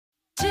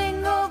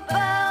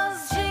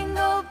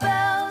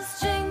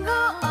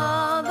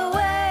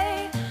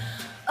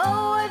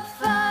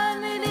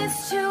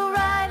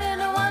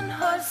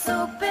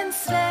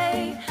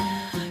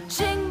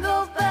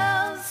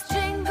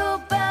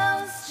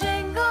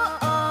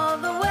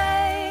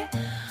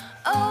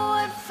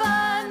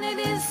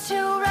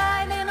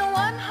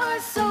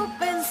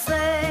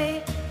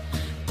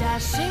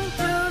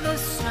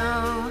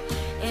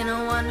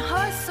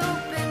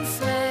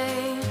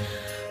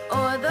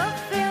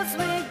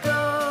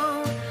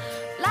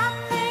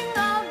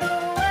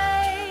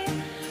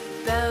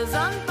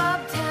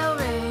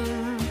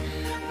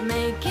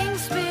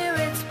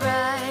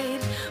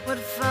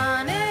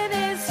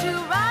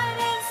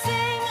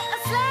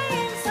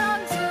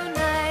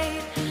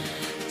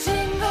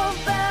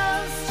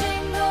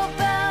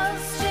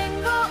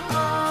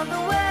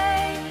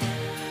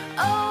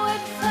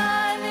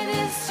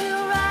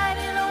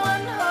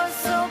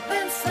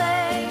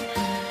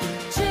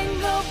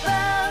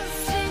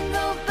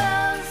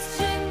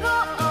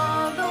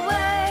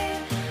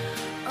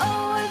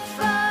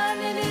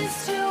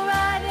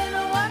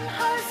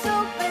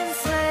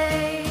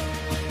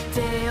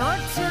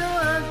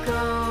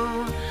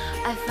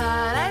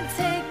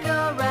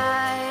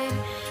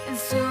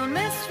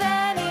Miss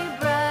Fanny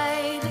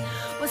Bright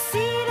was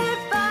seated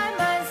by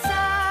my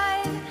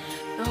side.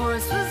 The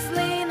horse was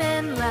lean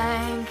and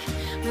lank,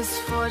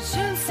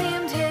 misfortune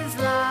seemed his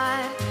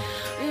lot.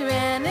 We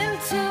ran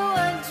into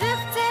a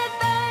drifted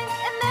bank,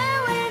 and there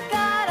we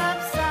got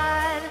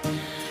upside.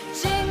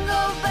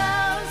 Jingle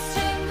bells,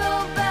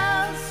 jingle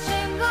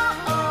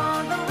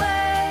all the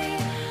way.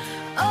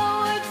 Oh,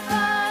 what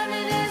fun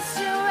it is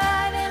to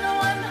ride in a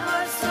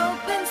one-horse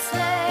open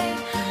sleigh.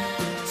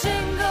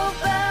 Jingle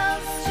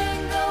bells,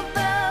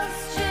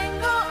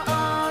 jingle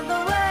all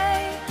the way.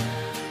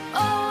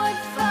 Oh, what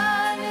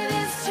fun it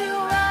is to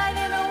ride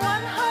in a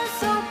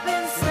one-horse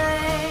open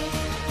sleigh.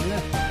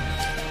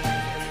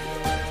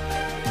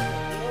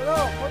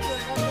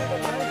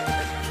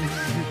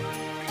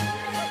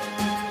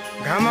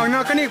 घाम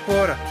नकनी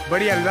पोर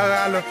बढ़िया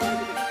लगा लो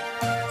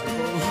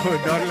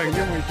डर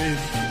लगे मुझे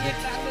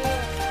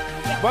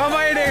बाबा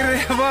देख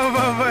रहे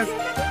बाबा बस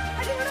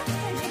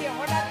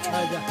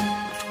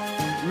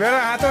मेरा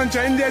हाथों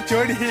चैन दिया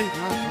छोड़ी